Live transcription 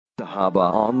Sahaba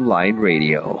Online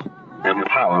Radio,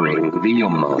 empowering the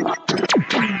Ummah.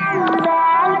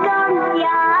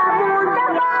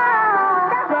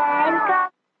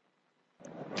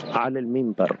 على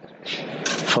المنبر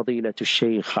فضيلة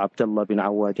الشيخ عبد الله بن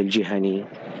عواد الجهني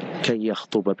كي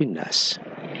يخطب بالناس.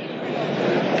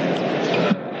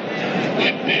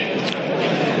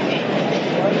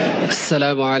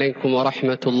 السلام عليكم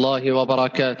ورحمة الله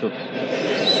وبركاته.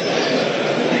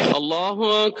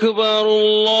 الله أكبر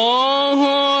الله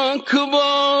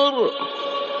أكبر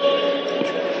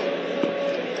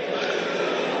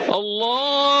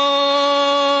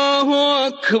الله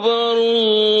أكبر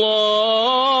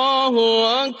الله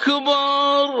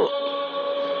أكبر.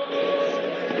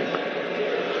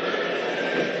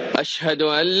 أشهد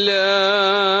أن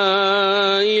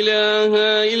لا إله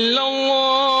إلا الله.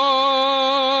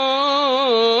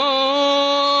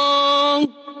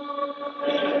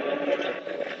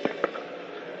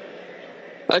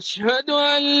 أشهد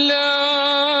أن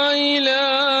لا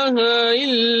إله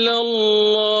إلا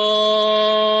الله.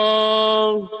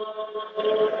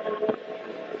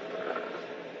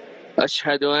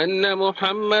 أشهد أن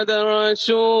محمدا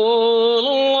رسول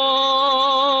الله.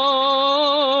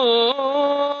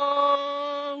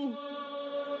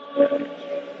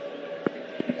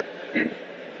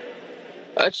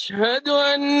 أشهد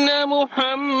أن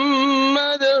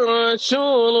محمدا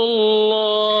رسول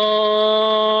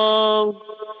الله.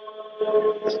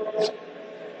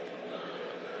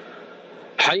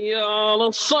 حي على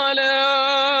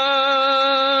الصلاة.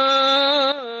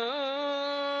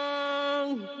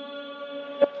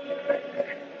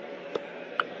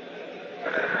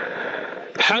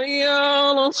 حي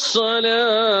على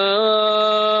الصلاة.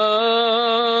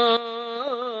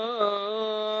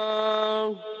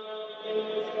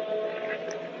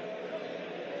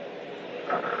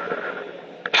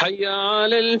 حي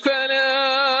على الفلاح.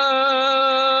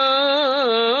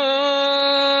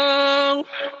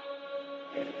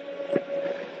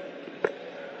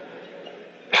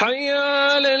 حي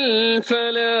على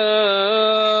الفلاح.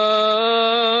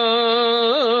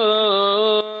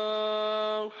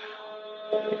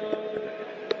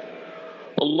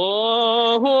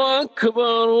 الله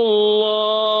أكبر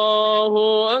الله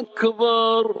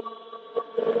أكبر.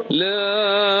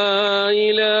 لا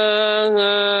إله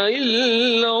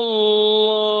إلا الله.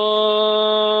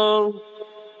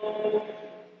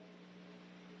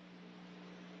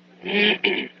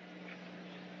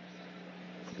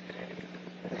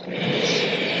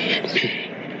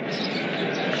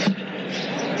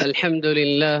 الحمد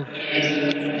لله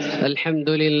الحمد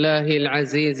لله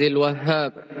العزيز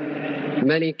الوهاب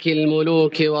ملك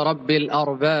الملوك ورب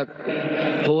الأرباب.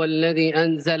 هو الذي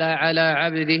أنزل على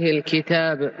عبده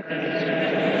الكتاب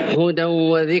هدى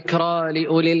وذكرى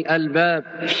لأولي الألباب،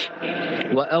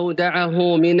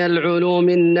 وأودعه من العلوم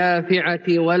النافعة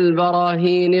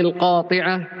والبراهين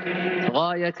القاطعة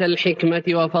غاية الحكمة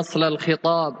وفصل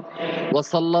الخطاب.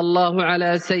 وصلى الله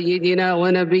على سيدنا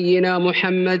ونبينا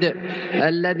محمد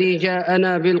الذي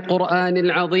جاءنا بالقرآن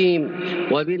العظيم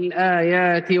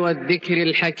وبالآيات والذكر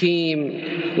الحكيم،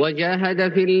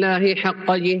 وجاهد في الله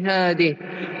حق جهاده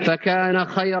فكان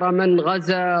خير من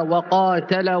غزا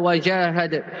وقاتل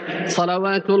وجاهد،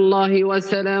 صلوات الله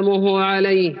وسلامه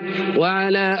عليه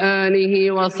وعلى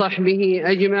آله وصحبه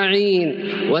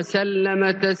أجمعين،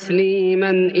 وسلم تسليما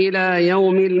إلى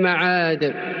يوم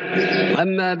المعاد.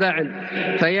 أما بعد،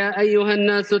 فيا أيها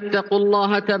الناس اتقوا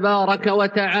الله تبارك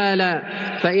وتعالى،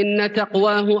 فإن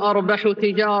تقواه أربح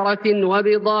تجارة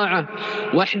وبضاعة،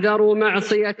 واحذروا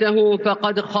معصيته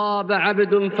فقد خاب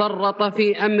عبد فرط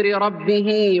في أمر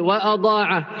ربه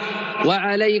وأضاعه.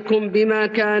 وعليكم بما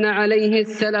كان عليه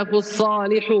السلف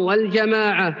الصالح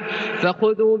والجماعة،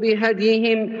 فخذوا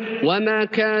بهديهم وما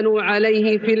كانوا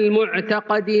عليه في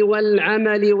المعتقد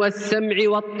والعمل والسمع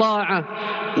والطاعة.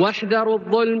 واحذروا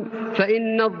الظلم،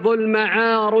 فإن الظلم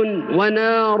عار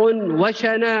ونار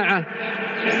وشناعة.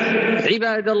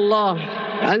 عباد الله،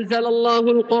 أنزل الله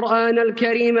القرآن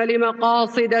الكريم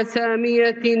لمقاصد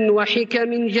سامية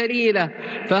وحكم جليلة،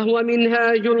 فهو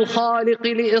منهاج الخالق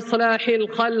لإصلاح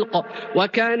الخلق.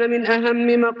 وكان من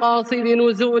أهم مقاصد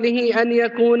نزوله أن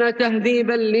يكون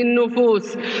تهذيبا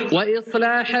للنفوس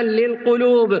وإصلاحا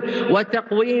للقلوب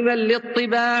وتقويما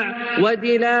للطباع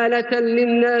ودلالة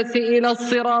للناس إلى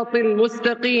الصراط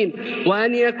المستقيم،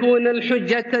 وأن يكون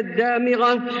الحجة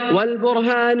الدامغة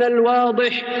والبرهان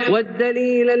الواضح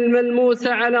والدليل الملموس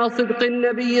على صدق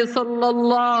النبي صلى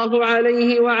الله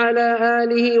عليه وعلى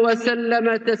آله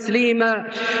وسلم تسليما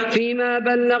فيما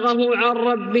بلغه عن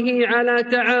ربه على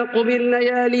تعاقب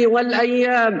الليالي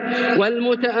والأيام.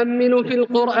 والمتأمل في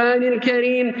القرآن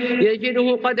الكريم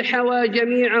يجده قد حوى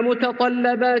جميع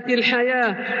متطلبات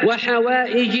الحياة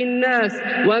وحوائج الناس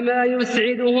وما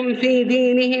يسعدهم في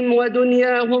دينهم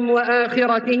ودنياهم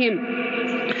وآخرتهم.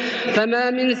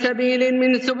 فما من سبيل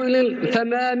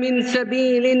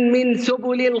من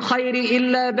سبل الخير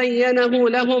إلا بينه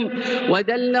لهم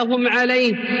ودلهم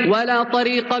عليه، ولا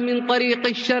طريق من طريق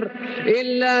الشر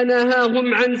إلا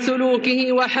نهاهم عن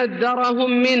سلوكه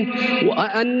وحذرهم منه،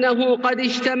 وأنه قد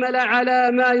اشتمل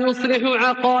على ما يصلح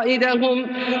عقائدهم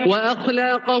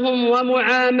وأخلاقهم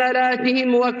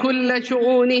ومعاملاتهم وكل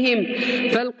شؤونهم.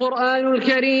 فالقرآن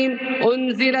الكريم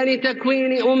أنزل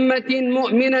لتكوين أمة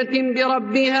مؤمنة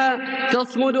بربها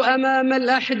تصمد أمام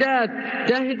الأحداث،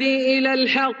 تهدي إلى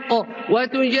الحق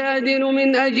وتجادل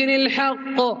من أجل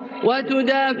الحق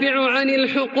وتدافع عن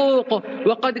الحقوق.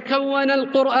 وقد كون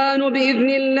القرآن بإذن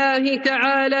الله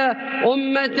تعالى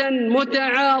أمة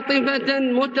متعاطفة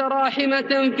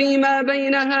متراحمة فيما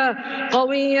بينها،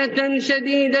 قوية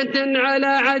شديدة على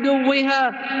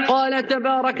عدوها. قال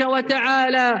تبارك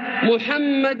وتعالى: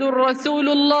 محمد رسول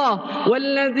الله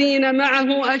والذين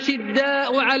معه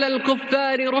أشداء على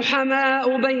الكفار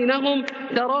رحماء بينهم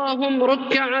تراهم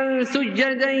ركعا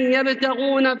سجدا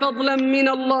يبتغون فضلا من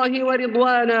الله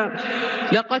ورضوانا.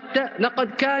 لقد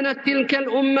كانت تلك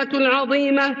الأمة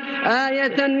العظيمة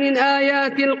آية من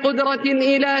آيات القدرة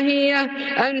الإلهية،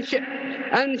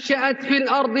 أنشأت في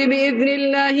الأرض بإذن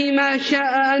الله ما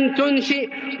شاء أن تنشئ،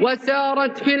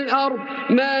 وسارت في الأرض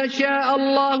ما شاء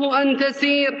الله أن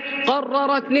تسير.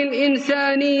 قررت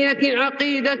للإنسانية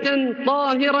عقيدة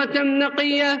طاهرة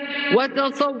نقية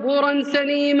وتصورا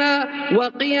سليما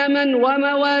وقيما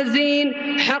وموازين،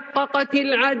 حققت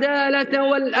العدالة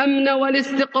والأمن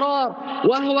والاستقرار.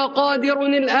 وهو قادر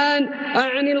الآن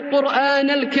أعني القرآن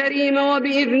الكريم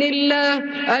وبإذن الله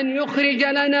أن يخرج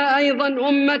لنا أيضا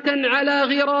أمة على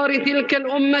غرار تلك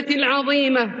الأمة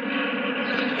العظيمة.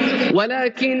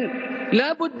 ولكن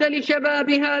لا بد لشباب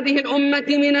هذه الأمة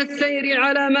من السير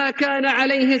على ما كان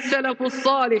عليه السلف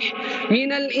الصالح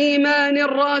من الإيمان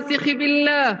الراسخ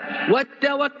بالله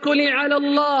والتوكل على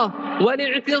الله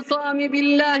والاعتصام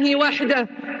بالله وحده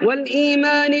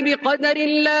والإيمان بقدر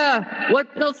الله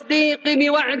والتصديق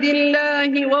بوعد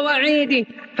الله ووعيده.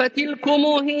 فتلكم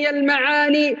هي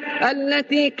المعاني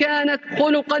التي كانت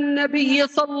خلق النبي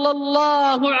صلى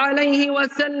الله عليه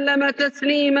وسلم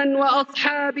تسليما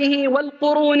وأصحابه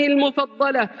والقرون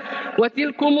المفضلة.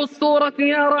 وتلكم الصورة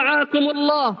يا رعاكم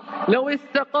الله لو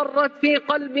استقرت في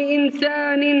قلب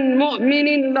إنسان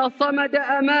مؤمن لصمد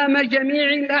أمام جميع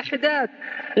الأحداث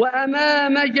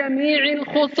وأمام جميع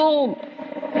الخصوم.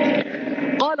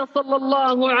 قال صلى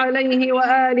الله عليه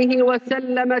وآله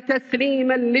وسلم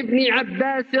تسليما لابن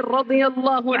عباس رضي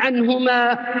الله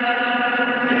عنهما: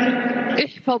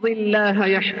 احفظ الله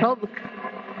يحفظك،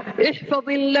 احفظ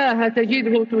الله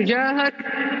تجده تجاهك،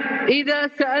 إذا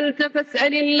سألت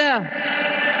فاسأل الله،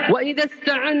 وإذا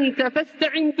استعنت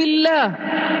فاستعن بالله.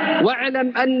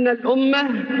 واعلم أن الأمة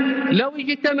لو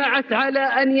اجتمعت على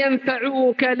أن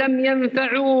ينفعوك لم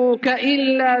ينفعوك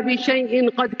إلا بشيء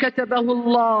قد كتبه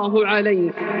الله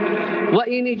عليك،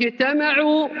 وإن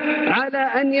اجتمعوا على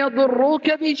أن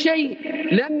يضروك بشيء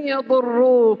لم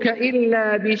يضروك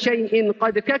إلا بشيء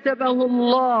قد كتبه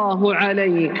الله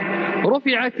عليك.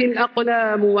 رفعت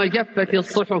الأقلام وجفت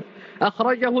الصحف.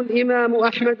 أخرجه الإمام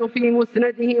أحمد في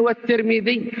مسنده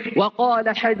والترمذي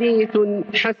وقال: حديث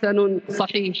حسن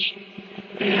صحيح.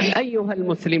 أيها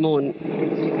المسلمون،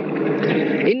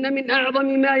 إن من أعظم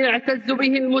ما يعتز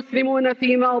به المسلمون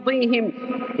في ماضيهم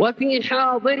وفي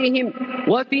حاضرهم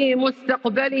وفي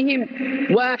مستقبلهم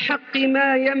وأحق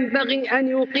ما ينبغي أن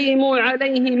يقيموا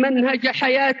عليه منهج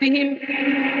حياتهم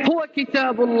هو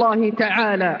كتاب الله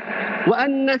تعالى،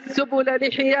 وأن السبل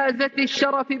لحيازة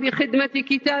الشرف بخدمة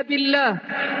كتاب الله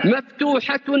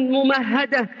مفتوحة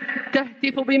ممهدة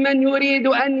تهتف بمن يريد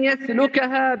أن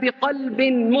يسلكها بقلب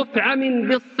مفعم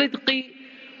بالصدق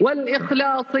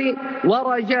والإخلاص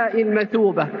ورجاء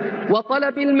المثوبة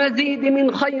وطلب المزيد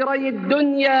من خيري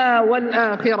الدنيا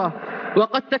والآخرة.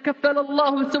 وقد تكفل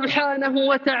الله سبحانه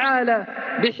وتعالى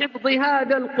بحفظ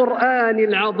هذا القرآن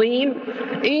العظيم: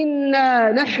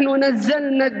 إنا نحن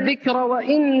نزلنا الذكر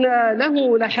وإنا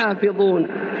له لحافظون.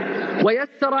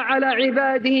 ويسر على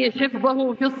عباده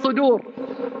حفظه في الصدور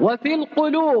وفي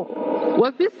القلوب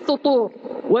وفي السطور،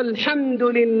 والحمد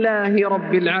لله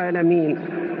رب العالمين.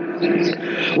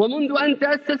 ومنذ أن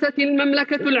تأسست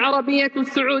المملكة العربية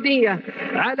السعودية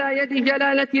على يد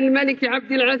جلالة الملك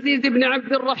عبد العزيز بن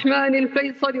عبد الرحمن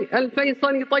الفيصل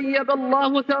طيب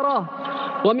الله ثراه،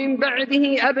 ومن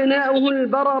بعده أبناؤه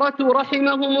البررة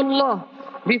رحمهم الله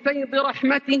بفيض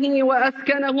رحمته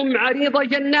وأسكنهم عريض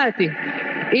جناته،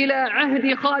 إلى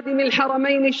عهد خادم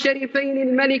الحرمين الشريفين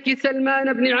الملك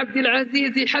سلمان بن عبد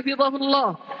العزيز حفظه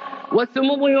الله،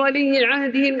 وسمو ولي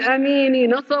عهده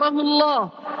الأمين نصره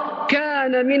الله،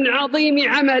 كان من عظيم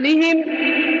عملهم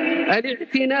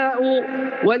الاعتناء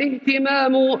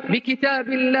والاهتمام بكتاب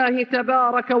الله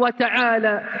تبارك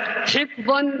وتعالى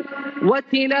حفظا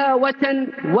وتلاوة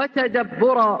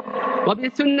وتدبرا،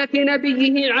 وبسنة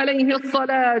نبيه عليه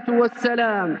الصلاة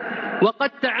والسلام. وقد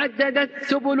تعددت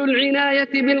سبل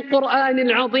العناية بالقرآن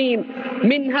العظيم،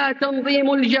 منها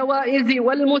تنظيم الجوائز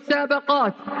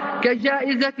والمسابقات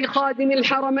كجائزة خادم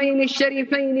الحرمين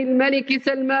الشريفين الملك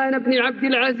سلمان بن عبد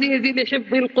العزيز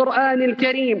لحفظ القرآن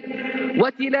الكريم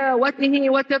وتلاوته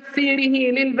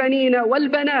وتفسيره للبنين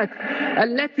والبنات،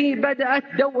 التي بدأت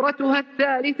دورتها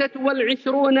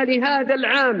 23 لهذا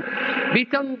العام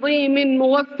بتنظيم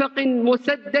موفق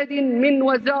مسدد من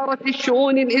وزارة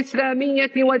الشؤون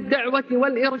الإسلامية والدعوة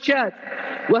والإرشاد.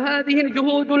 وهذه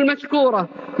الجهود المشكورة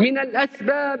من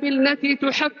الأسباب التي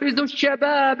تحفز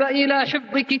الشباب إلى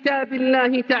حفظ كتاب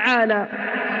الله تعالى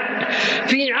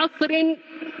في عصر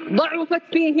ضعفت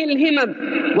فيه الهمم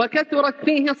وكثرت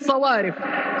فيه الصوارف،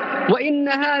 وإن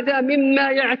هذا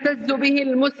مما يعتز به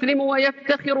المسلم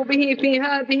ويفتخر به في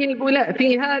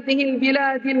هذه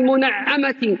البلاد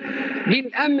المنعمة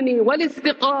بالأمن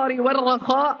والاستقرار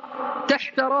والرخاء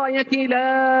تحت راية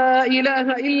لا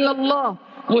إله إلا الله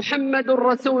محمد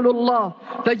رسول الله.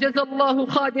 فجزى الله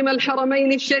خادم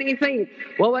الحرمين الشريفين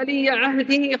وولي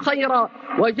عهده خيرا،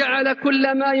 وجعل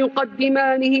كل ما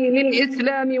يقدمانه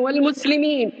للإسلام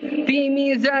والمسلمين في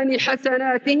ميزان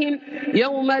حسناتهم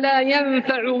يوم لا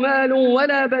ينفع مال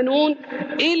ولا بنون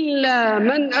إلا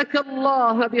من أتى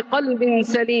الله بقلب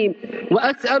سليم.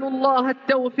 وأسأل الله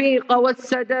التوفيق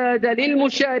والسداد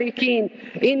للمشاركين،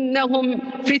 إنهم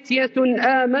فتية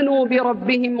آمنوا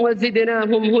بربهم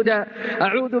وزدناهم هدى.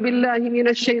 أعوذ بالله من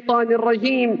الشيطان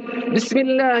الرجيم. بسم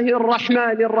الله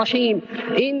الرحمن الرحيم.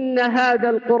 إن هذا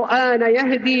القرآن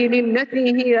يهدي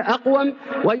للتي هي أقوم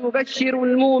ويبشر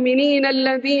المؤمنين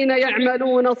الذين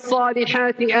يعملون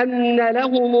الصالحات أن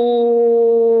لهم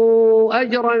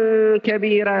أجرا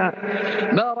كبيرا.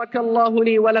 بارك الله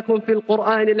لي ولكم في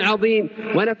القرآن العظيم،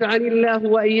 ونفعني الله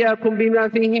وإياكم بما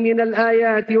فيه من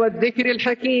الآيات والذكر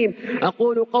الحكيم.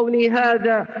 أقول قولي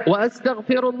هذا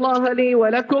وأستغفر الله لي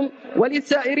ولكم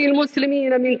ولسائر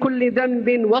المسلمين من كل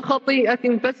ذنب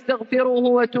وخطيئة فاستغفروه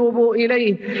وتوبوا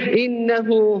إليه، إنه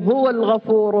هو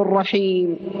الغفور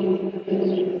الرحيم.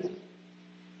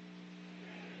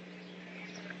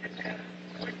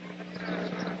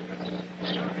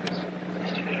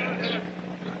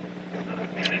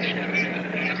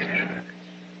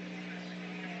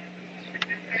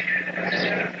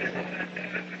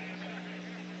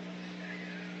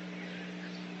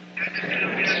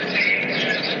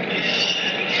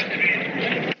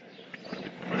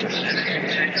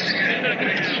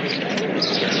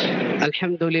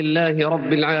 الحمد لله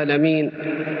رب العالمين،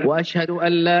 وأشهد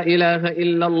أن لا إله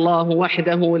إلا الله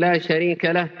وحده لا شريك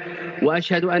له،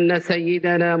 وأشهد أن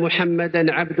سيدنا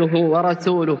محمدا عبده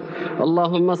ورسوله.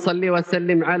 اللهم صل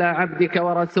وسلم على عبدك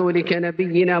ورسولك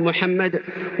نبينا محمد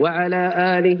وعلى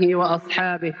آله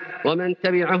وأصحابه ومن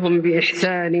تبعهم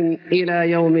بإحسان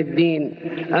إلى يوم الدين.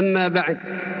 أما بعد،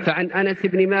 فعن أنس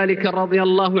بن مالك رضي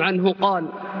الله عنه قال: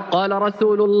 قال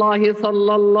رسول الله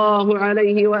صلى الله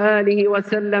عليه وآله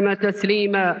وسلم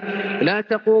تسليما: لا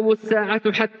تقوم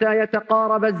الساعة حتى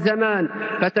يتقارب الزمان،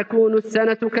 فتكون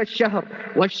السنة كالشهر،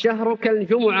 والشهر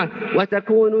كالجمعة،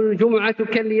 وتكون الجمعة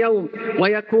كاليوم،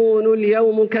 ويكون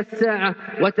اليوم كالساعة،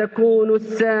 وتكون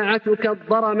الساعة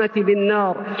كالضرمة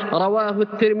بالنار. رواه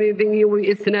الترمذي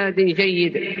بإسناد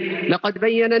جيد. لقد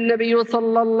بين النبي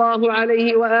صلى الله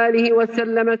عليه وآله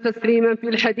وسلم تسليما في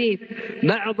الحديث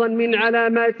بعضا من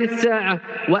علامات الساعة،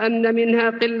 وأن منها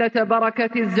قلة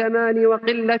بركة الزمان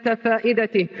وقلة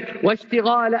فائدته،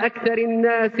 واشتغال أكثر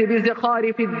الناس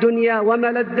بزخارف الدنيا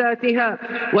وملذاتها،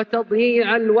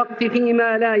 وتضييع الوقت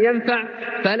فيما لا ينفع،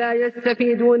 فلا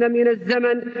يستفيدون من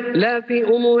الزمن لا في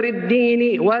أمور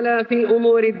الدين ولا في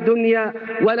أمور الدنيا.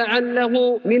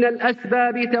 ولعله من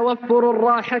الأسباب توفر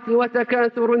الراحة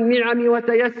وتكاثر النعم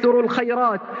وتيسر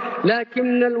الخيرات،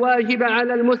 لكن الواجب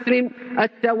على المسلم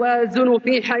التوازن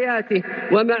في حياته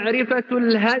ومعرفة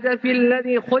الهدف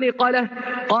الذي خلق له.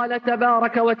 قال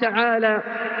تبارك وتعالى: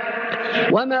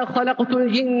 وما خلقت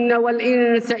الجن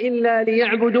والإنس إلا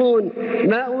ليعبدون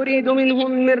ما أريد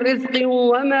منهم من رزق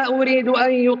وما أريد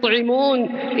أن يطعمون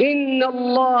إن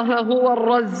الله هو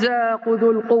الرزاق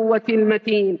ذو القوة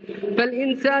المتين.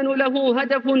 فالإنسان له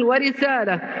هدف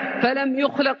ورسالة، فلم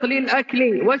يخلق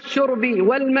للأكل والشرب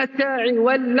والمتاع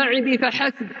واللعب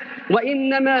فحسب،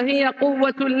 وإنما هي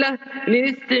قوة له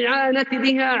للاستعانة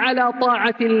بها على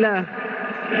طاعة الله.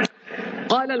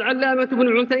 قال العلامة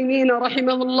ابن عثيمين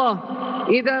رحمه الله: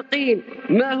 إذا قيل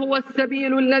ما هو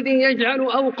السبيل الذي يجعل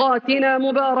أوقاتنا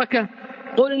مباركة؟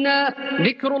 قلنا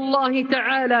ذكر الله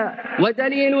تعالى،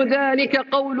 ودليل ذلك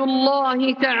قول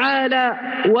الله تعالى: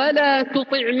 ولا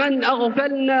تطع من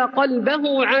أغفلنا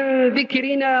قلبه عن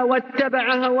ذكرنا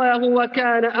واتبع هواه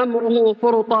وكان أمره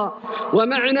فرطا.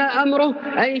 ومعنى أمره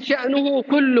أي شأنه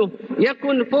كله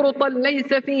يكن فرطا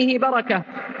ليس فيه بركة.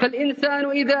 فالإنسان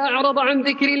إذا أعرض عن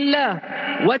ذكر الله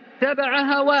واتبع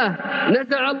هواه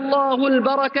نزع الله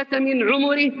البركة من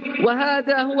عمره.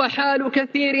 وهذا هو حال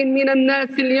كثير من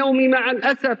الناس اليوم مع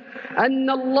الأسف، أن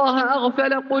الله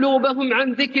أغفل قلوبهم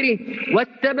عن ذكره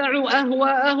واتبعوا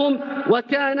أهواءهم،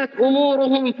 وكانت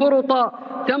أمورهم فرطا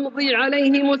تمضي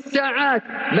عليهم الساعات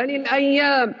بل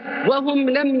الأيام وهم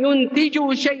لم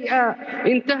ينتجوا شيئا.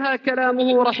 انتهى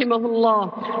كلامه رحمه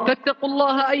الله. فاتقوا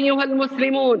الله أيها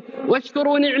المسلمون،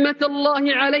 واشكروا نعمة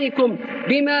الله عليكم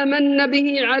بما من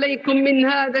به عليكم من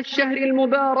هذا الشهر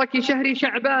المبارك شهر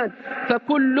شعبان،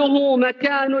 فكله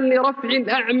مكان لرفع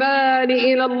الأعمال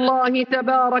إلى الله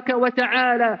تبارك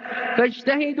وتعالى.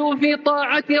 فاجتهدوا في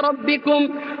طاعة ربكم،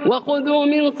 وخذوا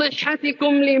من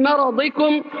صحتكم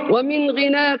لمرضكم، ومن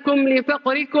غناكم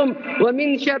لفقركم،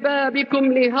 ومن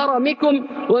شبابكم لهرمكم،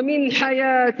 ومن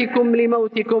حياتكم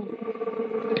لموتكم.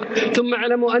 ثم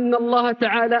اعلموا أن الله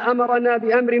تعالى أمرنا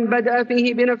بأمر بدأ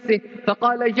فيه بنفسه،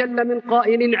 فقال جل من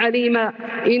قائل عليما: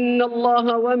 إن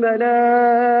الله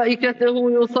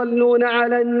وملائكته يصلون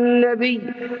على النبي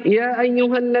يا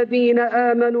أيها الذين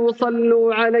آمنوا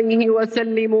صلوا عليه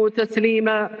وسلموا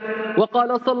تسليما.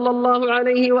 وقال صلى الله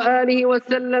عليه وآله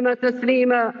وسلم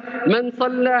تسليما: من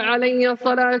صلى علي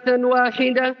صلاة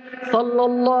واحدة صلى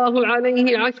الله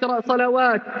عليه 10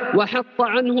 صلوات، وحط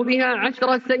عنه بها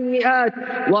 10 سيئات،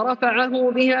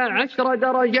 ورفعه بها 10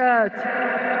 درجات.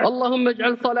 اللهم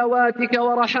اجعل صلواتك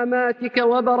ورحماتك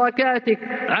وبركاتك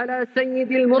على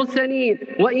سيد المرسلين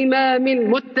وإمام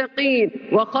المتقين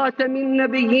وخاتم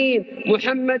النبيين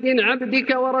محمد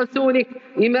عبدك ورسولك،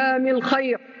 إمام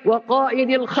الخير وقائد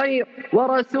الخير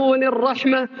ورسول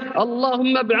الرحمة.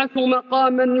 اللهم ابعثه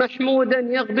مقاما محمودا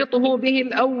يغبطه به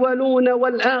الأولون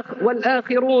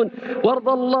والآخرون. وارض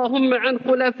اللهم عن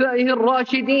خلفائه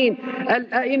الراشدين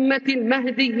الأئمة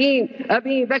المهديين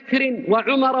أبي بكر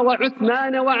وعمر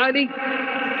وعثمان وعلي،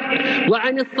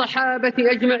 وعن الصحابة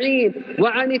أجمعين،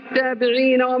 وعن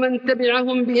التابعين ومن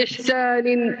تبعهم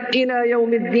بإحسان إلى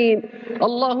يوم الدين.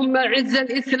 اللهم أعز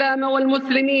الإسلام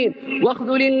والمسلمين،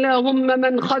 واخذل اللهم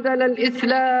من خذل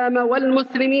الإسلام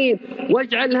والمسلمين،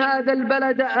 واجعل هذا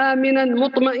البلد آمنا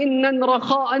مطمئنا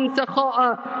رخاء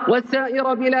سخاء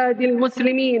وسائر بلاد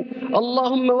المسلمين.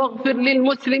 اللهم واغفر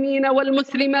للمسلمين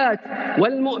والمسلمات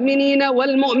والمؤمنين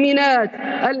والمؤمنات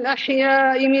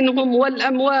الأحياء منهم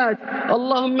والأموات.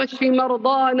 اللهم اشف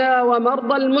مرضانا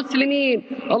ومرضى المسلمين.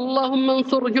 اللهم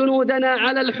انصر جنودنا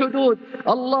على الحدود.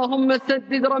 اللهم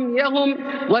سدد رميهم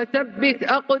وثبت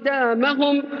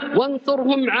أقدامهم،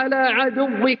 وانصرهم على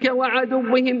عدوك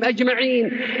وعدوهم أجمعين.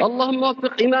 اللهم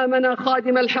وفق إمامنا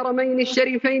خادم الحرمين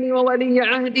الشريفين وولي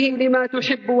عهده لما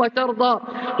تحب وترضى،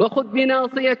 وخذ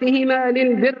بناصيتهما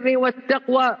للبر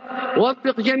والتقوى.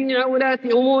 وفق جميع ولاة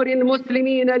أمور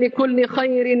المسلمين لكل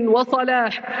خير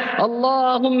وصلاح.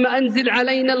 اللهم أنزل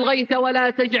علينا الغيث ولا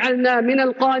تجعلنا من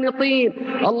القانطين.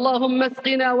 اللهم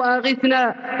اسقنا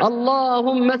وأغثنا،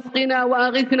 اللهم اسقنا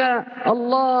وأغثنا،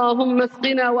 اللهم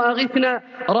اسقنا وأغثنا.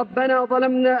 ربنا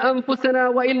ظلمنا أنفسنا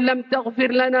وإن لم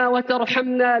تغفر لنا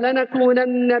وترحمنا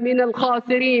لنكونن من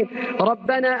الخاسرين.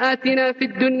 ربنا آتنا في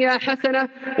الدنيا حسنة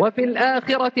وفي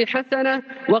الآخرة حسنة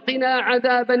وقنا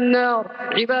عذاب النار.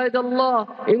 عباد الله،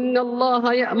 إن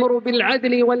الله يأمر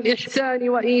بالعدل والإحسان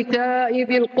وإيتاء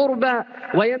ذي القربى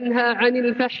وينهى عن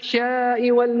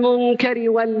الفحشاء والمنكر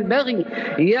والبغي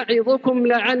يعظكم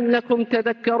لعلكم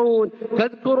تذكرون.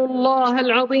 فاذكروا الله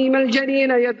العظيم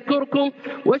الجليل يذكركم،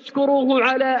 واشكروه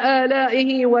على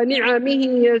آلائه ونعمه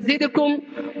يزدكم،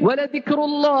 ولذكر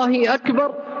الله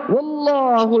أكبر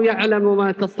والله يعلم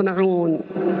ما تصنعون.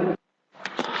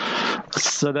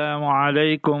 السلام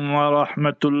عليكم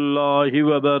ورحمة الله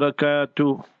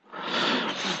وبركاته.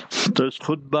 This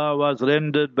khutbah was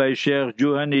rendered by Sheikh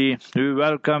Juhani. We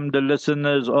welcome the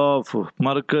listeners of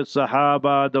Markaz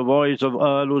Sahaba, the voice of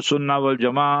Ahlus Sunnah wal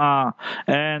Jama'ah,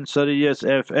 and Sirius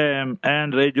FM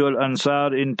and Radio Al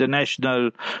Ansar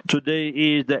International. Today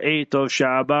is the 8th of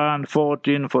Sha'ban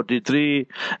 1443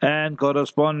 and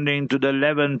corresponding to the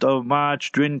 11th of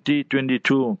March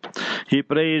 2022. He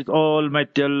praised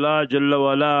Almighty Allah Jalla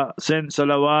wa'ala, sent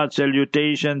salawat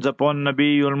salutations upon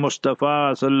Nabiul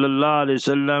Mustafa sallallahu alaihi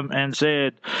wasallam, and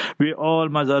said, we all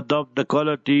must adopt the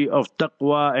quality of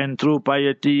taqwa and true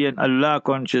piety and Allah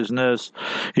consciousness.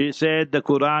 He said the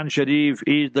Quran Sharif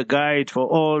is the guide for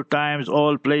all times,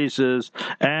 all places,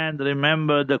 and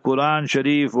remember the Quran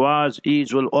Sharif was,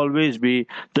 is, will always be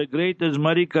the greatest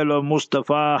miracle of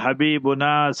Mustafa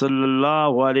Habibuna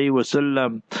sallallahu alaihi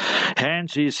wasallam.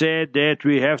 Hence he said that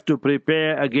we have to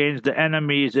prepare against the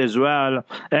enemies as well,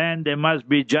 and there must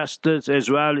be justice as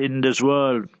well in this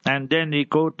world. And then he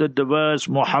quoted the verse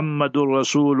Muhammadur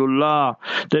Rasulullah,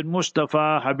 that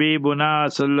Mustafa Habibuna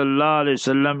sallallahu alaihi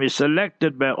wasallam is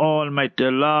selected by Almighty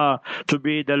Allah to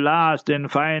be the last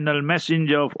and final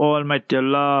messenger of Almighty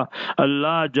Allah.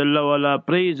 Allah Jalla wa'ala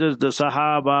praises the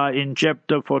Sahaba in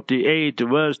chapter 48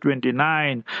 verse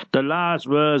 29, the last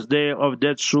verse there of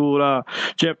that surah,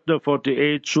 chapter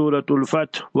 48, Suratul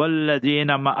Fath. وَالَّذِينَ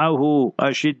مَعَهُ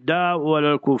أَشِدَّاءُ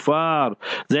عَلَى الْكُفَّارِ,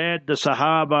 that the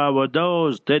Sahaba were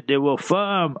those that they were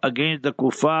firm against the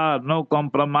kuffar, no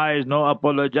compromise, no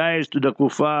apologize to the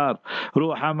kuffar.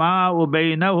 رُحَمَاءُ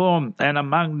بَيْنَهُمْ, and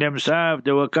among themselves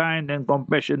they were kind and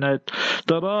compassionate.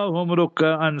 تَرَاهُمْ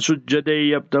رُكَّعًا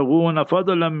سُجَّدًا يَبْتَغُونَ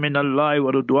فَضْلًا مِنَ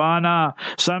اللَّهِ وَرِضْوَانًا,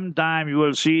 sometime you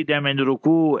will see them in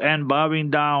ruku and bowing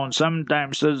down,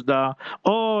 sometimes sajda.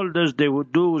 All this they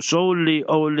would do solely,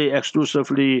 only,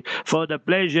 exclusively for the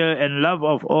pleasure and love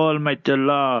of Almighty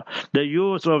Allah. The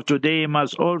youth of today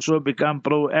must also become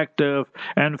proactive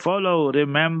and follow,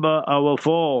 remember our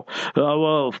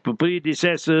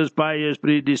predecessors, pious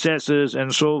predecessors,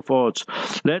 and so forth.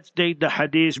 Let's take the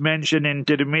hadith mentioned in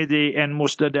Tirmidhi and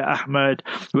Musnad Ahmad,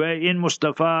 wherein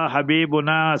Mustafa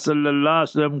Habibuna sallallahu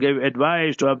alaihi wasallam gave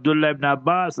advice to Abdullah ibn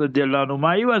Abbas radiallahu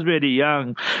anhu. He was very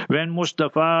young when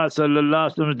Mustafa sallallahu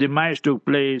alaihi wasallam's demise took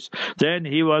place. Then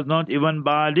he was not even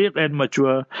baligh and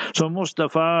mature. So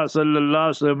Mustafa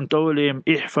sallallahu alaihi wasallam told him,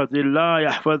 ihfazillah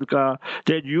yahfazka,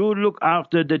 that you look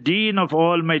after the deen of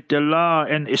Almighty Allah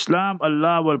and Islam,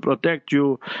 Allah will protect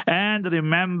you. And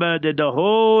remember that the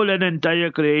whole and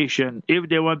entire creation, if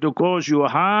they want to cause you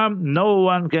harm, no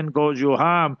one can cause you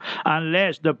harm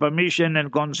unless the permission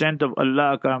and consent of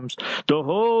Allah comes. The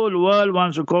whole world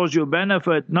wants to cause you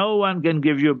benefit, no one can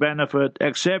give you benefit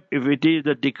except if it is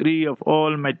the decree of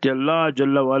Almighty Allah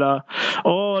Jalla wa'ala.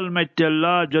 Almighty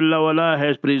Allah Jalla wa'ala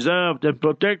has preserved and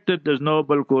protected this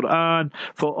noble Quran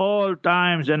for all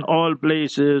times and all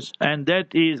places, and that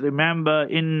is, remember,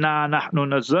 inna nahnu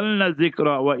nazzalna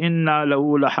dhikra wa inna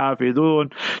lahu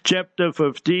lahafidhun, chapter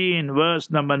 15 verse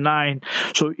number 9.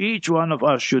 So each one of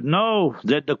us should know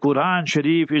that the Quran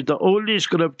Sharif is the only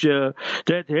scripture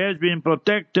that has been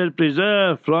protected,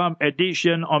 preserved from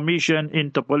addition, omission,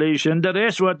 interpolation. The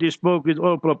rest what he spoke is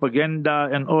all propaganda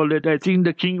and all that. I think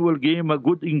the king will give him a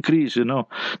good increase,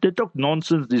 They talk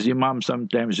nonsense, this imam,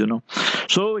 sometimes,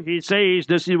 So he says,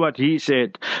 this is what he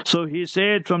said. So he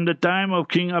said from the time of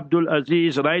King Abdul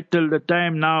Aziz right till the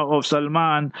time now of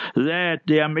Salman, that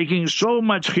they are making so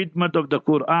much khidmat of the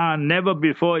Quran, never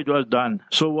before it was done.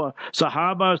 So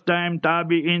Sahaba's time,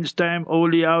 Tabi'in's time,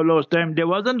 Awliyaullah's time, there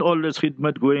wasn't all this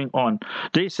khidmat going on.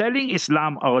 They're selling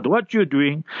Islam out. What you're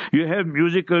doing, you have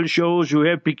musical shows, you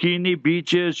have bikini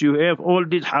beaches, you have all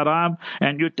this haram,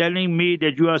 and you're telling me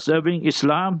that you are serving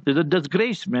Islam? There's a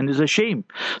disgrace, man. It's a shame.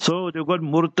 So they've got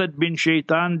Murtad bin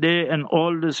Shaitan there and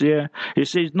all this here. He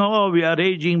says, no, we are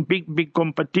arranging big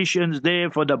competitions there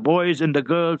for the boys and the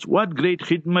girls. What great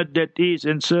khidmat that is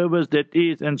and service that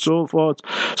is and so forth.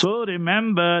 So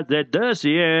remember that this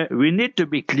here, we need to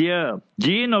be clear.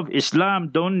 Deen of Islam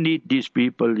don't need these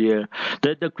people here.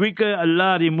 That the quicker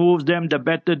Allah removes them, the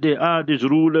better they are, these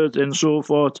rulers and so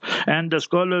forth, and the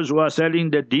scholars who are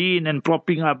selling the deen and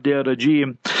propping up their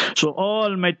regime. So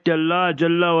Almighty Allah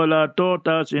Jalla wa'ala taught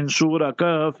us in Surah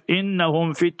Kahf,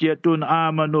 innahum fityatun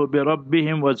amanu bi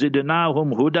rabbihim wa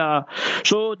zidnahum huda.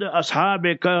 So the Ashab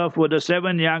Kahf were the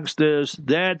 7 youngsters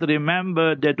that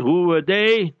remembered that who were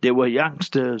they? They were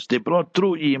youngsters. They brought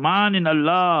true iman in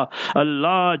Allah.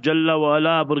 Allah Jalla wa'ala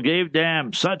gave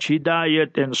them such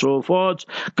hidayat and so forth.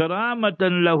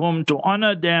 Karamatan lahum, to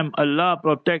honor them, Allah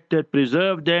protected,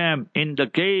 preserved them in the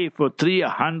cave for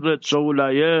 300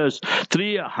 solar years.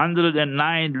 300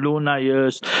 109 lunar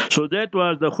years. So that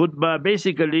was the khutbah,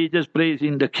 basically just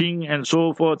praising the king and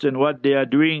so forth and what they are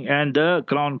doing, and the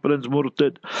crown prince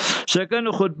Murtad. Second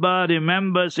khutbah,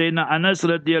 remember Sayyidina Anas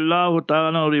radiallahu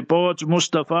ta'ala reports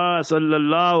Mustafa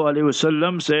sallallahu alaihi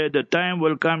wasallam said, the time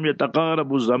will come,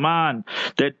 yataqarabu zaman,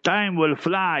 that time will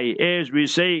fly, as we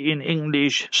say in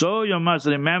English. So you must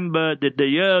remember that the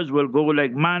years will go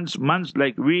like months, months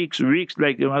like weeks, weeks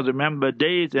like, you must remember,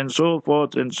 days, and so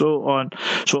forth and so on.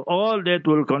 So all that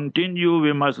will continue,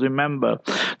 we must remember.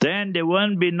 Then there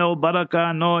won't be no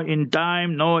barakah, no in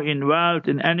time, no in wealth,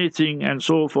 in anything, and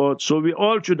so forth. So we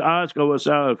all should ask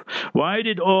ourselves, why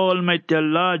did Almighty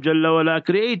Allah Jalla wala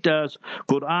create us?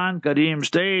 Quran Kareem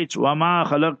states, وَمَا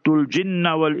خَلَقْتُ الْجِنَّ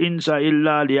وَالْإِنسَ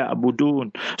إِلَّا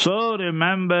لِيَعْبُدُونَ. So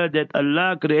remember that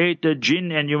Allah created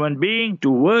jinn and human being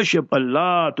to worship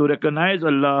Allah, to recognize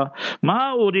Allah.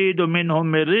 مَا أُرِيدُ مِنْهُم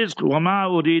مِّن رِزْقٍ وَمَا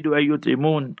أُرِيدُ أَن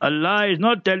يُطْعِمُونَ. Allah is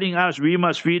not telling us we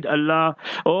must feed Allah,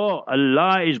 or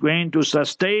Allah is going to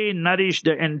sustain, nourish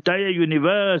the entire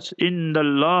universe. Inna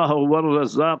Allah huwa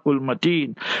ar-razzaqul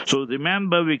mateen. So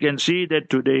remember, we can see that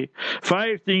today.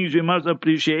 5 things we must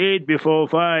appreciate before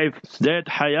 5. That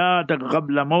hayatak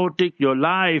qabla mautik, your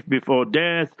life before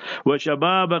death. Wa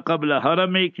shababa qabla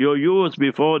haramik, your youth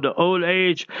before the old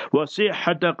age. Wa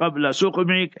sihhata qabla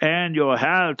suqmik, and your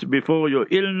health before your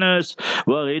illness.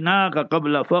 Wa ghinaka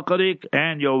qabla faqrik,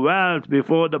 and your wealth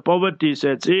before the poverty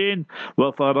sets in.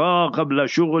 Wa faragh qabla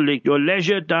shughlik, your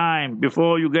leisure time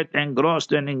before you get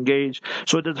engrossed and engaged.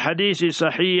 So that hadith is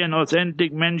sahih and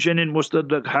authentic, mentioned in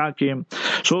Mustadrak Hakim.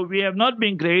 So we have not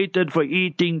been created for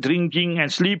eating, drinking,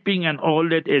 and sleeping and all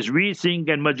that, as we think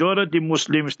and majority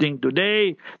Muslims think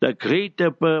today. The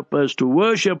greater purpose to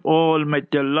worship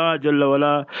Almighty Allah Jalla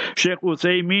wala. Sheikh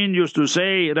Uthaymeen used to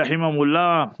say,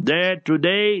 rahimahullah, that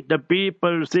today the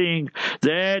people think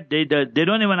that they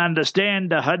don't even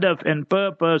understand the hadaf and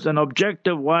purpose and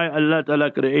objective why Allah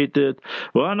Ta'ala created.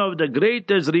 One of the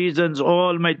greatest reasons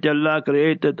Almighty Allah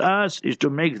created us is to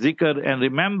make zikr and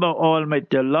remember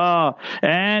Almighty Allah,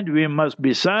 and we must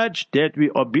be such that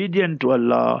we obedient to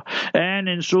Allah. And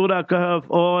in Surah Kahf,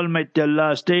 Almighty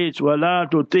Allah states, وَلَا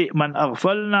تُطِئْ مَنْ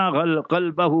أَغْفَلْنَا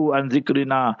قَلْبَهُ عَنْ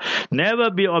ذِكْرِنَا. Never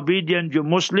be obedient, you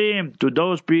Muslim, to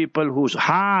those people whose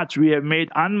hearts we have made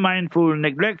unmindful,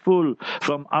 neglectful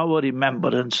from our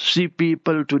remembrance. See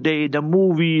people today, the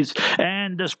movies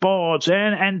and the sports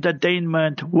and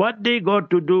entertainment, what they got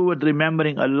to do with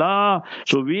remembering Allah.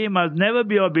 So we must never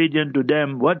be obedient to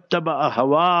them. وَاتَّبَعَ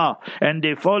هَوَى, and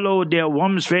they follow their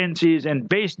whims, fancies, and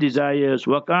base desires.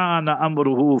 وَكَانَ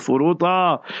أَمْرُهُ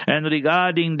فُرُطًا, and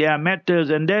regarding their matters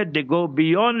and that, they go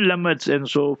beyond limits and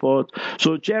so forth.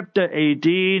 So chapter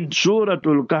 18,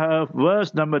 Suratul Kahf,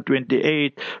 verse number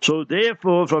 28. So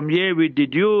therefore, from here we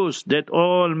deduce that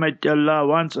Almighty Allah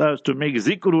wants us to make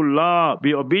zikrullah,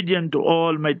 be obedient to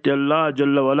Almighty Allah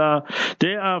Jalla wala.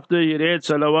 Thereafter he read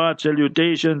salawat,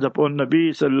 salutations upon Nabi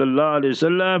sallallahu alaihi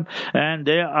wasallam, and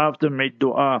thereafter made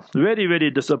dua. Very,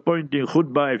 very disappointing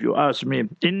khutbah if you ask me.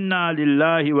 Inna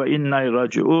lillahi wa inna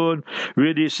raji'un.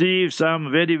 We received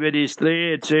some very, very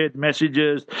straight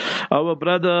messages. Our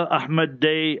brother Ahmad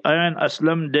Day and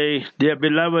Aslam Day, their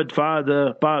beloved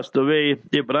father, passed away.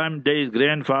 Ibrahim Day's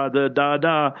grandfather,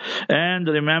 Dada. And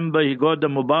remember, he got the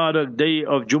Mubarak day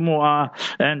of Jumu'ah,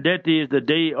 and that is the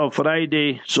day of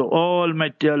Friday. So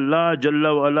Almighty Allah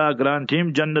Jalla wa ala grant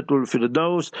him Jannatul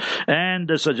Firdaus. And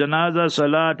the Janaza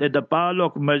Salat at the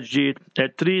Palok Masjid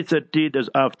at 3:30 this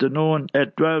afternoon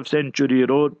at 12th Century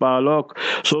Road, Palok.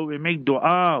 So we make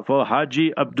dua for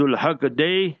Haji Abdul Haq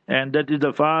Day, and that is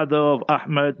the father of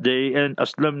Ahmad Day and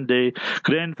Aslam Day,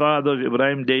 grandfather of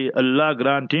Ibrahim Day. Allah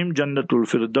grant him Jannatul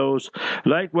Firdaus.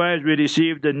 Likewise, we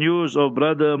received the news of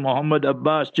brother Muhammad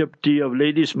Abbas Chapti of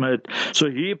Ladysmith. So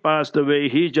he passed away.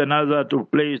 His janaza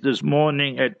took place this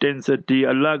morning at 10:30.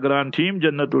 Allah grant him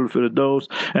Jannatul Firdaus.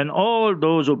 And all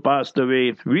those who passed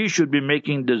away, we should be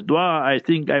making this dua. I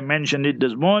think I mentioned it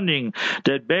this morning,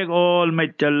 that beg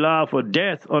Almighty Allah for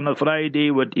death on a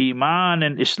Friday with Iman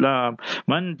and Islam.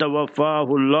 Man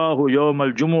tawaffahu Allahu yawm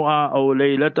al-Jumu'ah aw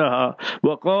laylataha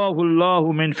waqahu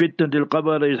Allahu min fitnatil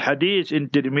qabr, is hadith in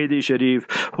Tirmidhi Sharif.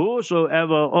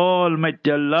 Whosoever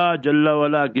Almighty Allah Jalla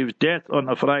wala gives death on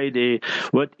a Friday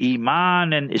with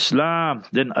Iman and Islam,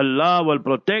 then Allah will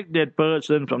protect that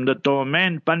person from the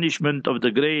torment, punishment of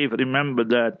the grave. Remember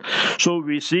that. So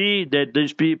we see that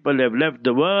these people have left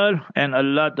the world, and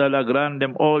Allah Ta'ala grant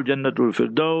them all Jannatul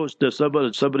Firdaus. close, the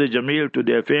sabr jameel to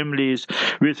their families.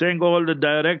 We thank all the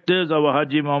directors, our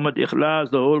Haji Muhammad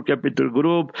Ikhlas, the whole Capital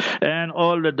Group, and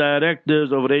all the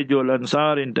directors of Radio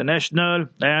Al-Ansar International,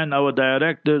 and our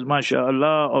directors,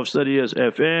 mashallah, of Sirius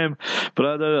FM,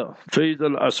 Brother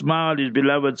Faisal Asmal, his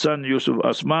beloved son Yusuf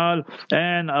Asmal,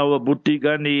 and our Bhutti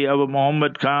Gani, our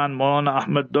Muhammad Khan, Maulana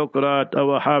Ahmad Dokrat,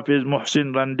 our Hafiz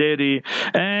Muhsin Randeri,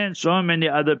 and so many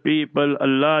other people.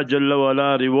 Allah Jalla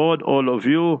wala reward all of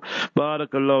you.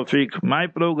 Barakallahu fiqh. My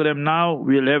program now,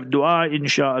 we'll have dua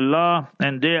inshallah,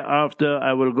 and thereafter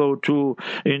I will go to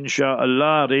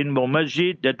inshallah Rainbow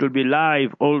Masjid. That will be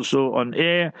live also on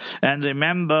air. And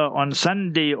remember, on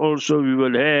Sunday also we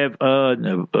will have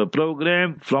a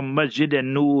program from Masjid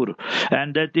an-Nur,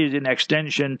 and that is in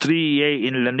extension 3A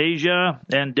in Lenasia,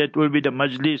 and that will be the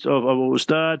majlis of our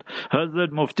Ustad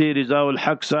Hazrat Mufti Rizaul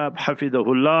Haq Sahab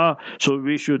Hafidahullah. So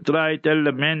we should try, tell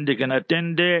the men they can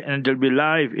attend there, and it will be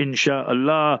live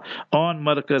inshallah on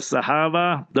Markaz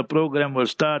Sahaba. The program will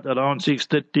start around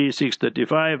 6:30,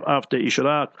 6:35 after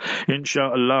Ishraq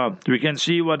inshallah. We can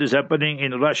see what is happening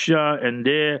in Russia and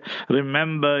there,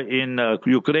 remember in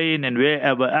Ukraine and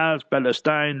wherever else,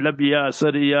 Palestine, Libya,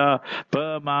 Syria,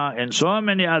 Burma, and so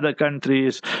many other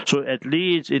countries. So at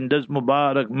least in this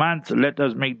Mubarak month, let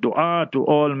us make dua to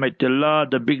Almighty Allah.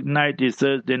 The big night is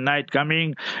Thursday night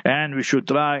coming, and we should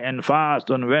try and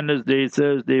fast on Wednesday,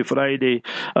 Thursday, Friday.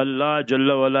 Allah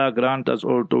Jalla wala grant us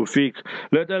all tawfiq.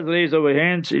 Let us raise our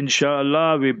hands,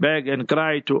 inshallah. We beg and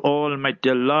cry to Almighty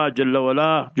Allah Jalla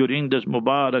wala during this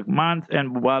Mubarak month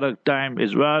and Mubarak time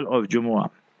as well of Jumu'ah.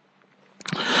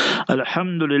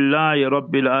 الحمد لله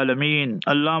رب العالمين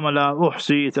اللهم لا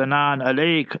أحصي ثناء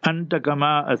عليك أنت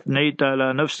كما أثنيت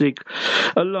على نفسك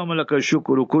اللهم لك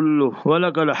الشكر كله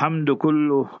ولك الحمد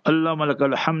كله اللهم لك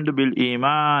الحمد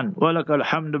بالإيمان ولك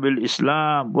الحمد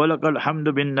بالإسلام ولك الحمد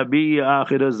بالنبي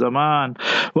آخر الزمان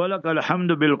ولك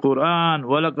الحمد بالقرآن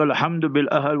ولك الحمد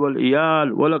بالأهل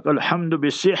والإيال ولك الحمد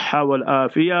بالصحة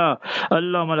والعافية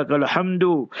اللهم لك الحمد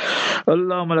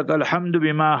اللهم لك الحمد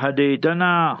بما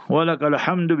هديتنا ولك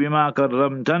الحمد بما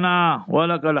كرمتنا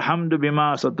ولك الحمد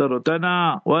بما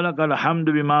سترتنا ولك الحمد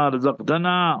بما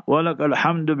رزقتنا ولك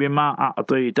الحمد بما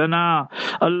أعطيتنا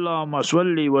اللهم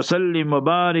صل وسلم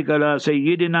وبارك على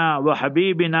سيدنا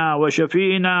وحبيبنا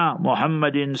وشفينا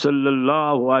محمد صلى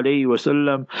الله عليه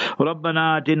وسلم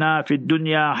ربنا آتنا في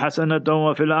الدنيا حسنة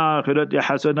وفي الآخرة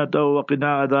حسنة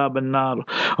وقنا عذاب النار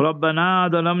ربنا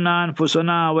ظلمنا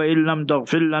أنفسنا وإن لم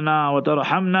تغفر لنا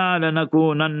وترحمنا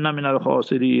لنكونن من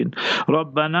الخاسرين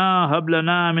ربنا هب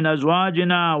لنا من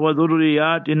أزواجنا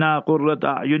وذرياتنا قرة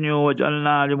أعين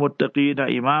واجعلنا للمتقين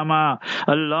إماما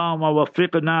اللهم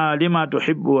وفقنا لما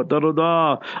تحب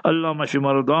وترضى اللهم اشف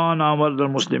مرضانا ومرضى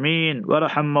المسلمين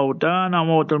وارحم موتانا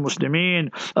وموتى المسلمين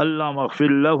اللهم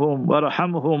اغفر لهم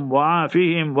وارحمهم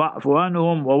وعافهم واعف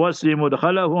عنهم ووسع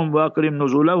مدخلهم واكرم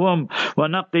نزلهم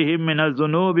ونقهم من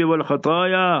الذنوب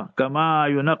والخطايا كما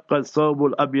ينقى الثوب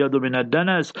الأبيض من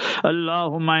الدنس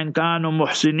اللهم إن كانوا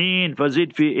محسنين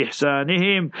فزد في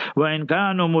إحسانهم وإن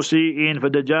كانوا مسيئين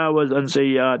فتجاوز عن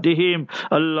سيئاتهم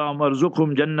اللهم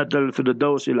ارزقهم جنة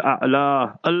الفردوس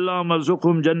الأعلى اللهم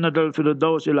ارزقهم جنة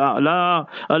الفردوس الأعلى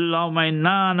اللهم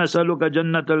إنا نسألك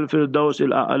جنة الفردوس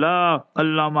الأعلى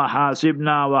اللهم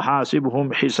حاسبنا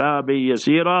وحاسبهم حسابا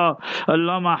يسيرا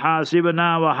اللهم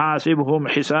حاسبنا وحاسبهم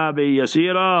حسابا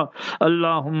يسيرا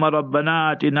اللهم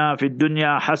ربنا آتنا في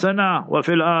الدنيا حسنة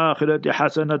وفي الآخرة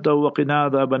حسنة وقنا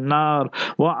عذاب النار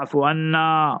واعف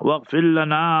عنا واغفر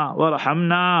لنا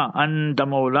وارحمنا أنت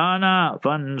مولانا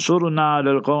فانصرنا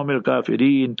على القوم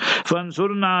الكافرين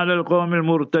فانصرنا على القوم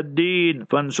المرتدين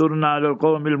فانصرنا على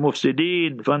القوم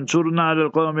المفسدين فانصرنا على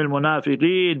القوم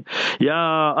المنافقين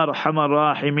يا أرحم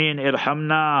الراحمين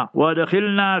ارحمنا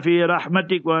وادخلنا في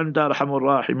رحمتك وأنت أرحم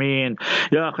الراحمين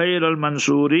يا خير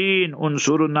المنصورين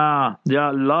انصرنا या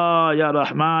अल्लाह या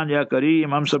रहमान या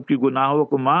करीम हम सब की गुनाहों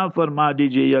को माफ फरमा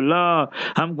दीजिए या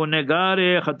अल्लाह हम गुनहगार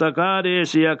है खताकार है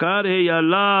सियाकार है या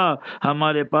अल्लाह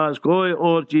हमारे पास कोई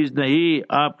और चीज़ नहीं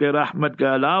आपके रहमत के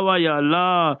अलावा या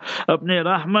अल्लाह अपने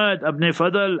रहमत अपने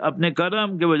फजल अपने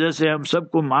करम की वजह से हम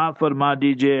सबको माफ फरमा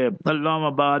दीजिए अल्लाह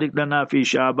बारिक लना फी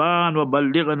शाबान व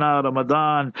बल्लिगना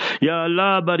रमदान या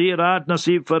अल्लाह बरी रात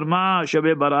नसीब फरमा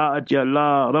शब बरात या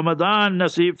अल्लाह रमदान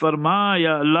नसीब फरमा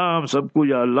या अल्लाह हम सबको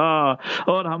या अल्लाह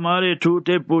और हमारे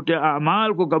टूटे फूटे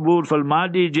अमाल को कबूल फरमा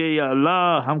दीजिए दीजिए या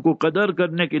अल्लाह, हमको कदर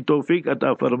करने की तौफीक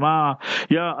अता फरमा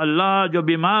या अल्लाह। जो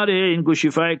बीमार है इनको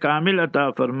शिफाए कामिल अता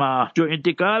फरमा, जो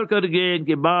इंतकाल कर गए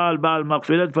इनके बाल बाल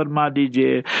मगफिरत फरमा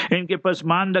दीजिए, इनके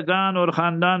पसमानदगान और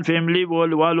ख़ानदान फैमिली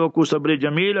वालों को सब्र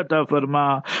जमील अता फरमा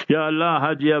या अल्लाह।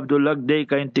 हाजी अब्दुल हक दे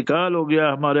का इंतकाल हो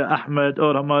गया, हमारे अहमद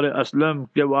और हमारे असलम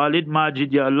के वालिद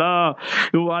माजिद या अल्लाह,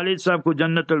 वालिद साहब को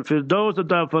जन्नतुल फिरदौस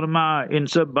अता फरमा, इन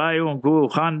सब भाइयों को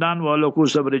ख़ानदान वालों को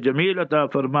सब्र जमील अता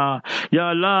फरमा या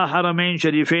अल्लाह। हरमैन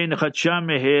शरीफैन खदशा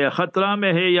में है, ख़तरा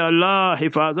में है या अल्लाह,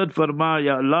 हिफाजत फरमा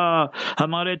या अल्लाह।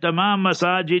 हमारे तमाम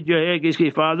मसाजिद जो है कि इसकी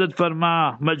हिफाजत फरमा,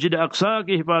 मस्जिद अक्सा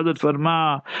की हिफाजत फरमा।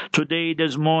 Today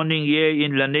this morning here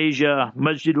in Lanesia,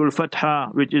 Masjid al-Fatha,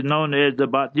 which is known as the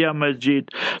Batia Masjid,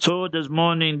 so this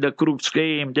morning the crooks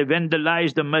came, they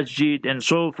vandalized the masjid and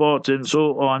so forth and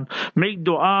so on. Make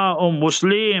dua, O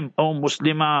Muslim, O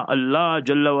Muslimah, Allah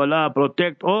Jalla wala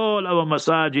protect all our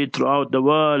masajid throughout the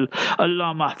world.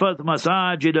 Allah mahfaz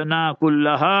masajidana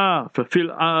kullaha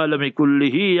fil alami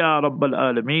kullihi ya Rabbal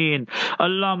Alameen.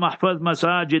 Allah mahfaz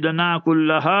masajidana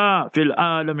kullaha fil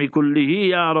alami kullihi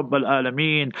ya Rabbal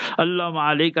Alameen. اللهم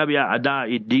عليك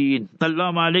بأعداء الدين،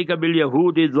 اللهم عليك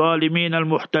باليهود الظالمين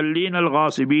المحتلين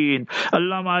الغاصبين،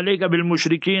 اللهم عليك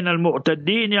بالمشركين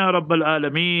المعتدين يا رب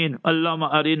العالمين. اللهم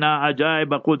أرنا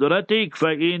عجائب قدرتك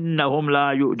فإنهم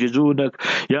لا يعجزونك.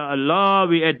 Ya Allah,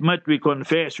 we admit, we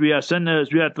confess, we are sinners,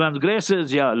 we are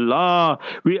transgressors, Ya Allah.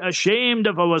 We are ashamed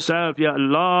of ourselves, Ya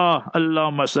Allah.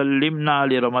 Allahumma sallimna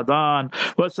li Ramadan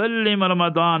wa sallim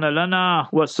Ramadan lana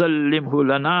wa sallimhu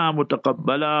lana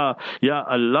mutaqabbala. Ya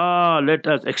Allah, let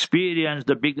us experience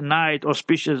the big night,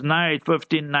 auspicious night,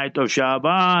 15th night of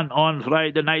Shaban, on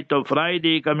Friday, night of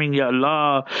Friday coming, Ya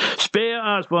Allah. Spare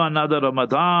us for another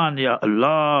Ramadan, Ya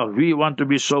Allah. We want to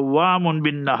be sawwamun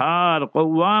bin nahar,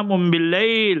 qawwamun bil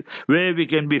layl, where we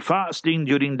can be fasting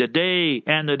during the day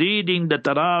and reading the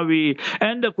Taraweeh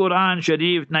and the Quran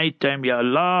Sharif night time, Ya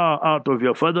Allah. Out of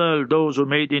your fadl, those who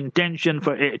made intention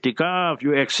for i'tikaf,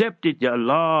 you accept it, Ya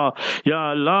Allah.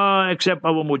 Ya Allah, accept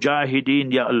our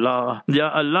mujahideen, Ya Allah. Ya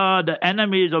Allah, the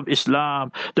enemies of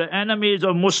Islam, the enemies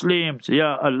of Muslims,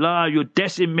 Ya Allah, you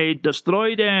decimate,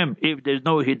 destroy them if there's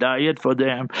no hidayat for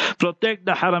them. Protect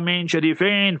the Haramain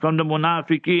Sharifain from the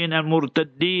munafiqeen and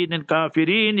murtaddeen and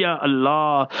kafirin, Ya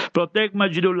Allah. Protect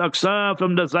Masjidul Aqsa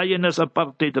from the Zionist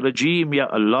apartheid regime, Ya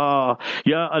Allah.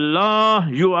 Ya Allah,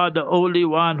 you are the only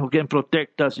one who can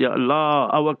protect us, Ya Allah.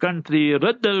 Our country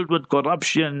riddled with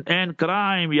corruption and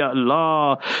crime, Ya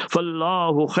Allah.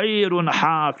 Fallahu khayrun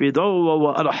hafidhu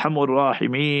wa arhamur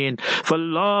rahimin.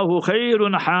 Fallahu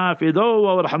khayrun hafidhu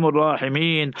wa arhamur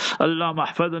rahimin. Allah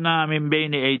mahfadna min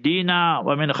bayni aydina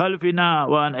wa min khalfina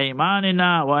wa an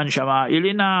aymanina wa an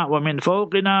shama'ilina wa min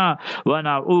fawqina wa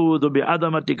na'udhu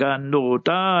bi'azamatika an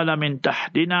nughtala min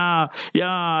tahtina.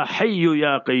 Ya hayyu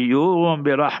ya qayyum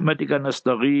birahmatika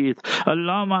nastaghith.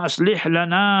 Allahumma aslih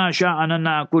lana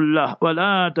sha'anana kullah wa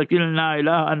la takilna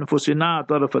ila anfusina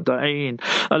tarfata ayn.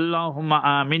 Allahumma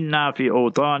aminna fi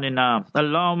awtanina.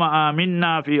 Allahumma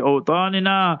aminna fi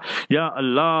awtanina. Ya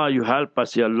Allah, you help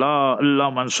us, Ya Allah.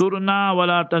 Allahumma ansurna wa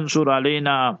la tansur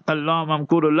alayna. Allahumma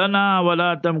amkur lana wa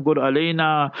la tamkur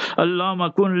alayna.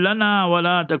 Allahumma kun lana wa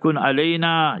la takun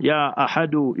alayna. Ya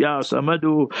ahadu ya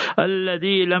samadu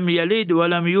alladhi lam yalid wa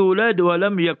lam yulad wa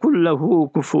lam yakul lahu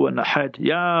kufuwan ahad.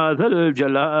 Ya dhal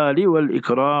jalali wal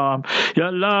ikram. Ya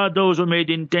Allah, those who made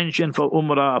intention for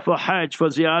umrah, for hajj, for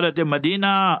ziyarat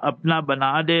Medina, apna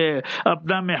bana de,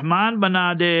 apna mehman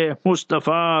bana de.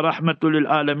 Mustafa rahmatul lil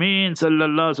alamin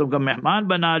sallallahu alaihi wasallam ka mehman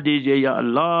bana dijiye, Ya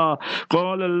Allah.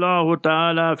 Qala Allah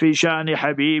ta'ala fi sha'ni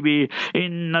habibi,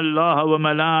 inna Allah wa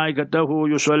malaikatahu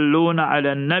yusalluna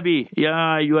ala nabi,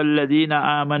 ya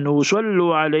ayyuhalladhina amanu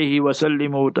sallu alayhi wa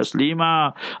sallimu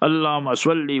taslima. Allahumma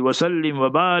salli wa sallim wa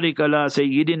barik ala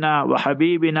sayyidina wa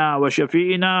habibina wa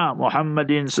shafi'ina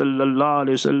Muhammadin sallallahu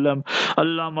alayhi wasallam.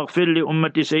 Allahumma ighfir li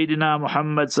ummati sayyidina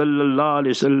Muhammad sallallahu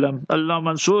alayhi wasallam.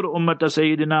 Allahumma ansur ummata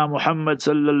sayyidina Muhammad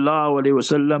sallallahu alayhi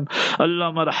wasallam.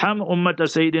 Allahumma arham ummata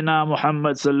sayyidina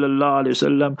Muhammad sallallahu alayhi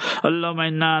wasallam. Allahumma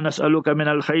inna nas'aluka min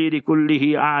al-khayri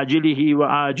kullihi ajilihi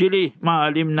wa ajilihi ma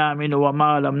alimna minhu wa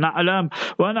ma lam na'lam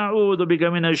wa na'udhu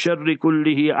bika min al-sharri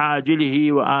kullihi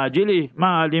ajilihi wa ajilihi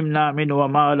ma alimna minhu wa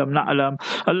ma lam na'lam.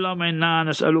 Allahumma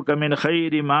inna nas'aluka min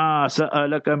khayri ma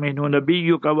sa'alaka minhu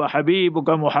nabiyyuka wa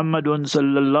habibuka Muhammadun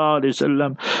sallallahu alayhi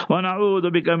wasallam wa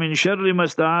na'udhu bika min sharri ma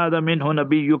ista'adha minhu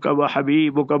nabiyyuka wa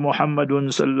habibuka Muhammadun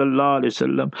sallallahu alayhi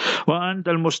wasallam. Wa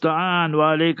anta al-musta'an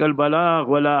wa alayka al-balagh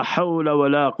wa la hawla wa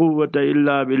la quwwata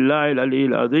illa billahi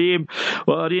al-aliyyil azim.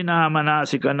 Wa arina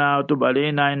manasikana wa tub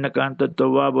alayna innaka antat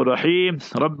tawwabur rahim.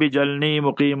 Rabbi jalni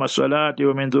muqima as-salati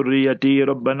wa min dhurriyyati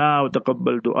rabbana wa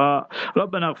taqabbal الدعاء.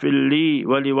 ربنا اغفر لي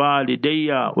ولوالدي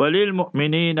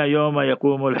وللمؤمنين يوم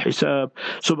يقوم الحساب.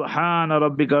 سبحان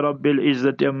ربك رب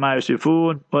العزة عما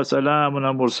يصفون وسلام على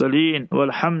المرسلين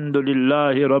والحمد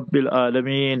لله رب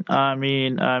العالمين.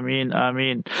 Ameen, Ameen,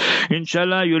 Ameen.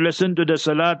 Inshallah, you listen to the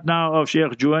salat now of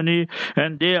Sheikh Juwani,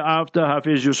 and day after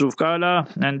Hafiz Yusuf Kala,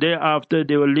 and day after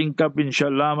they will link up,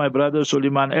 inshallah, my brother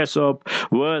Suleiman Esop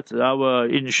with our,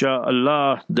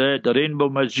 inshallah, the Rainbow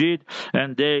Masjid,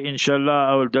 and there,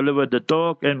 inshallah, I will deliver the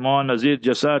talk, and Mohan Nazir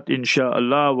Jasad,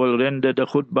 inshallah, will render the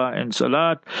khutbah and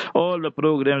salat. All the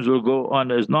programs will go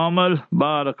on as normal.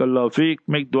 Barakallahu feek.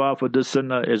 Make dua for the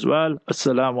sunnah as well.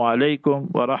 Assalamu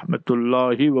alaikum wa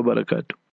rahmatullahi wa barakatuh.